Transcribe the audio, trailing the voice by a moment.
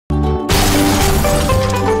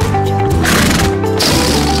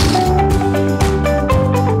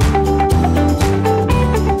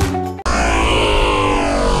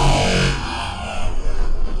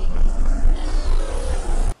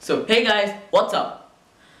guys, what's up?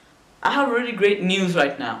 I have really great news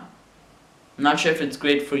right now. I'm not sure if it's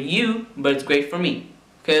great for you, but it's great for me.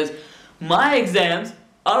 Because my exams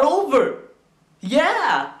are over.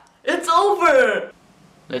 Yeah, it's over.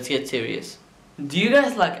 Let's get serious. Do you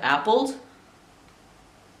guys like apples?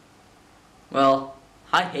 Well,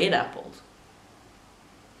 I hate apples.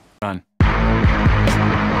 Run.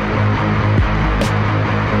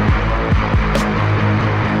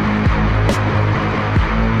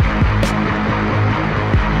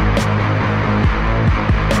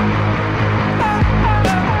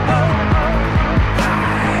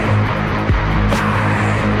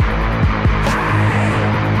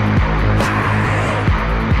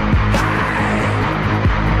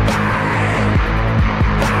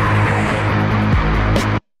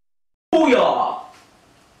 Booyah!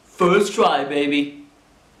 First try, baby.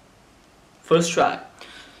 First try.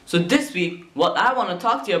 So this week, what I want to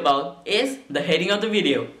talk to you about is the heading of the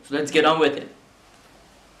video. So let's get on with it.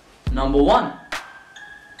 Number 1.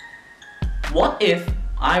 What if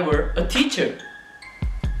I were a teacher?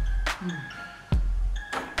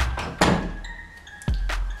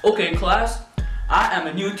 Okay, class, I am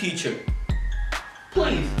a new teacher.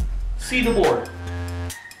 Please, see the board.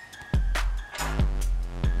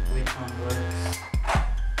 Which one works?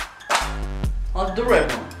 Oh, the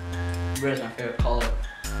red one. Red is my favorite color.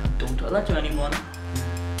 Don't tell that to anyone.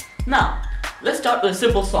 Now, let's start with a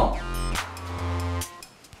simple sum.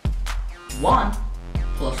 1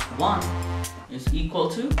 plus 1 is equal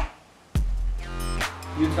to...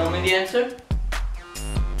 You tell me the answer?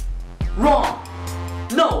 Wrong!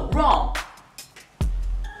 No, wrong!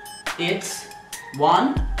 It's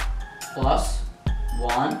 1 plus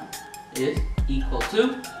 1 is equal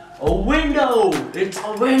to a window! It's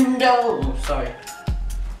a window! Oh, sorry.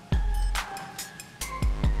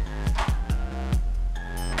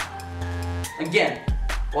 Again.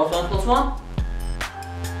 What's 1 plus 1?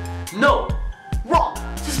 No! Wrong!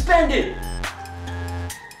 Suspended!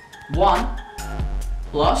 1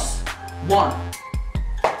 plus 1.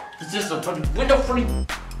 It's just a fucking window for you.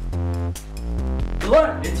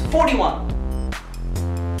 Learn! It's 41!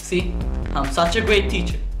 See? I'm such a great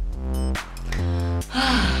teacher.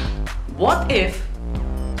 What if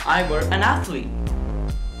I were an athlete?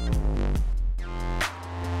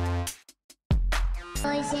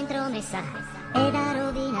 Poi si intromessa ed ha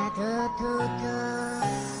rovinato tutto.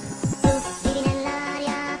 Tu vivi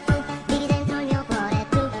nell'aria, tu vivi dentro il mio cuore,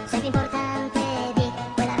 tu sei più importante di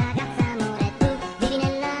quella ragazza amore. Tu vivi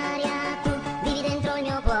nell'aria, tu vivi dentro il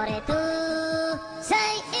mio cuore, tu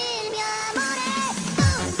sei il mio amore. Tu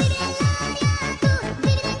vivi nell'aria, tu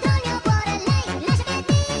vivi dentro il mio cuore. Lei lascia che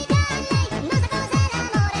dica, lei non sa cos'è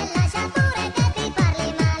l'amore. Lascia pure che ti parli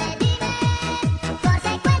male di me. Forse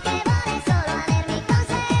è quel che vuole solo avermi con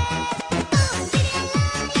sé. Tu vivi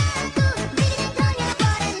nell'aria, tu vivi dentro il mio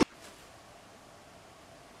cuore.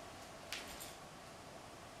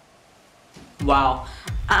 Wow,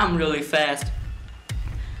 I'm really fast.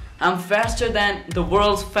 I'm faster than the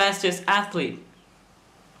world's fastest athlete.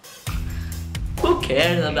 Who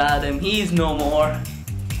cares about him? He's no more.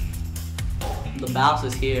 The mouse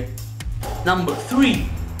is here. Number 3.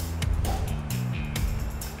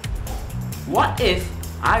 What if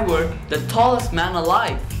I were the tallest man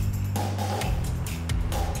alive?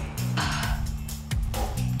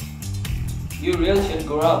 You really should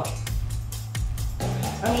grow up.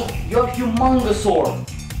 I mean, you're humongous.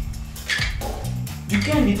 You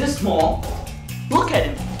can't be this small. Look at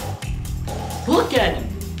him. Look at him.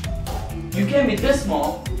 You can't be this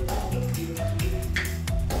small.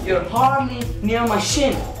 You're hardly near my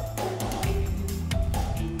shin.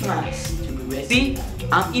 Nice. See,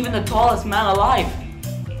 I'm even the tallest man alive.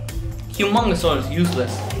 Humongous is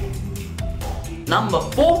useless. Number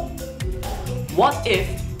 4. What if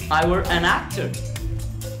I were an actor?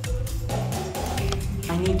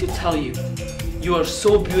 I need to tell you, you are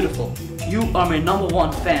so beautiful. You are my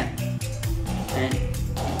 #1 fan. And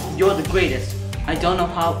you're the greatest. I don't know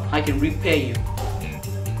how I can repay you.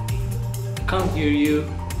 Come here, you.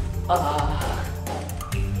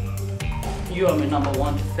 You are my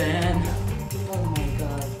 #1 fan. Oh my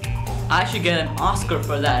god. I should get an Oscar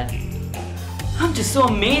for that. I'm just so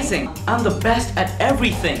amazing. I'm the best at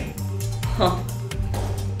everything. Huh.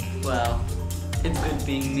 Well, it's good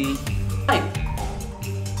being me. Right.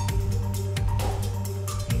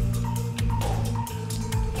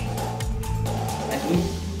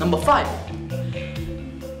 Number 5.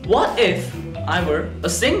 What if I were a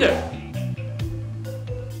singer?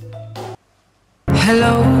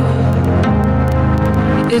 Hello,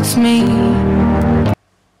 it's me.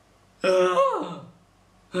 Hello?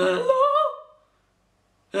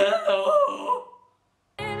 Hello?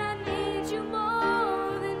 And I need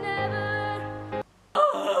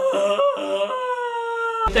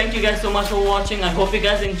Thank you guys so much for watching. I hope you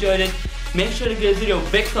guys enjoyed it. Make sure to give this video a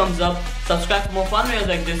big thumbs up, subscribe for more fun videos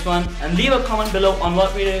like this one, and leave a comment below on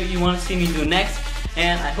what video you want to see me do next.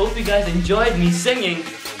 And I hope you guys enjoyed me singing,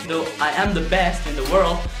 though I am the best in the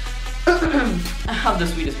world. I have the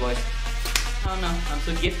sweetest voice. I don't know, I'm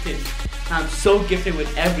so gifted. I'm so gifted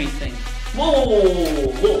with everything. Whoa, whoa, whoa, whoa,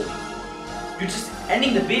 whoa, whoa. You're just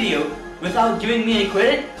ending the video without giving me any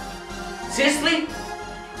credit? Seriously?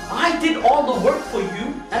 I did all the work for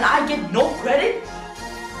you and I get no credit?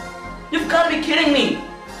 You've got to be kidding me.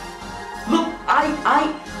 Look,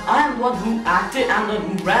 I am the one who acted, I'm the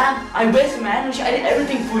one who ran, I wasted my energy, I did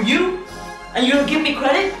everything for you, and you don't give me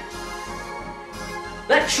credit?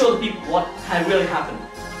 Let's show the people what had really happened.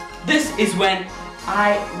 This is when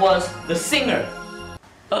I was the singer.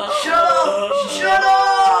 Shut up! Shut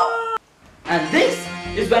up! And this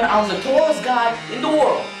is when I was the tallest guy in the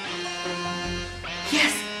world.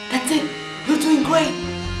 Yes, that's it. You're doing great.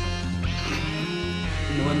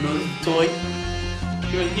 No one knows the toy.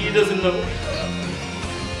 Even he doesn't know.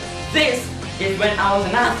 This is when I was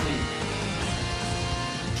an athlete.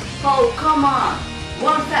 Oh, come on.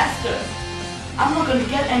 One faster. I'm not gonna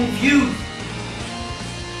get any views.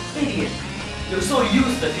 Idiot. You're so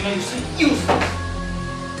useless, you know, you're so useless.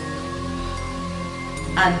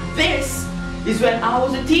 And this is when I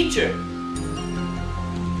was a teacher.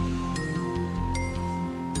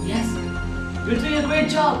 Yes, you're doing a great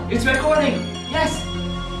job. It's recording. Yes.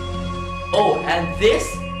 Oh, and this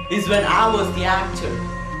is when I was the actor.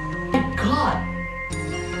 My God.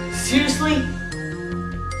 Seriously?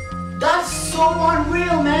 That's so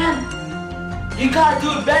unreal, man. You gotta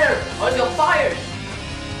do it better or you're fired.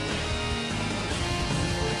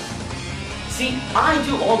 See, I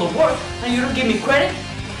do all the work and you don't give me credit?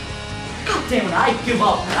 God damn it, I give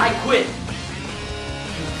up and I quit.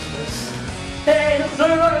 Hey,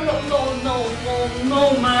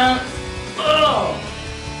 no, man. Ugh.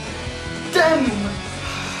 Damn you, man.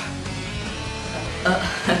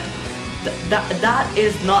 That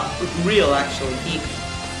is not real, actually.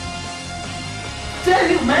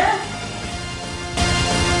 Damn you, man.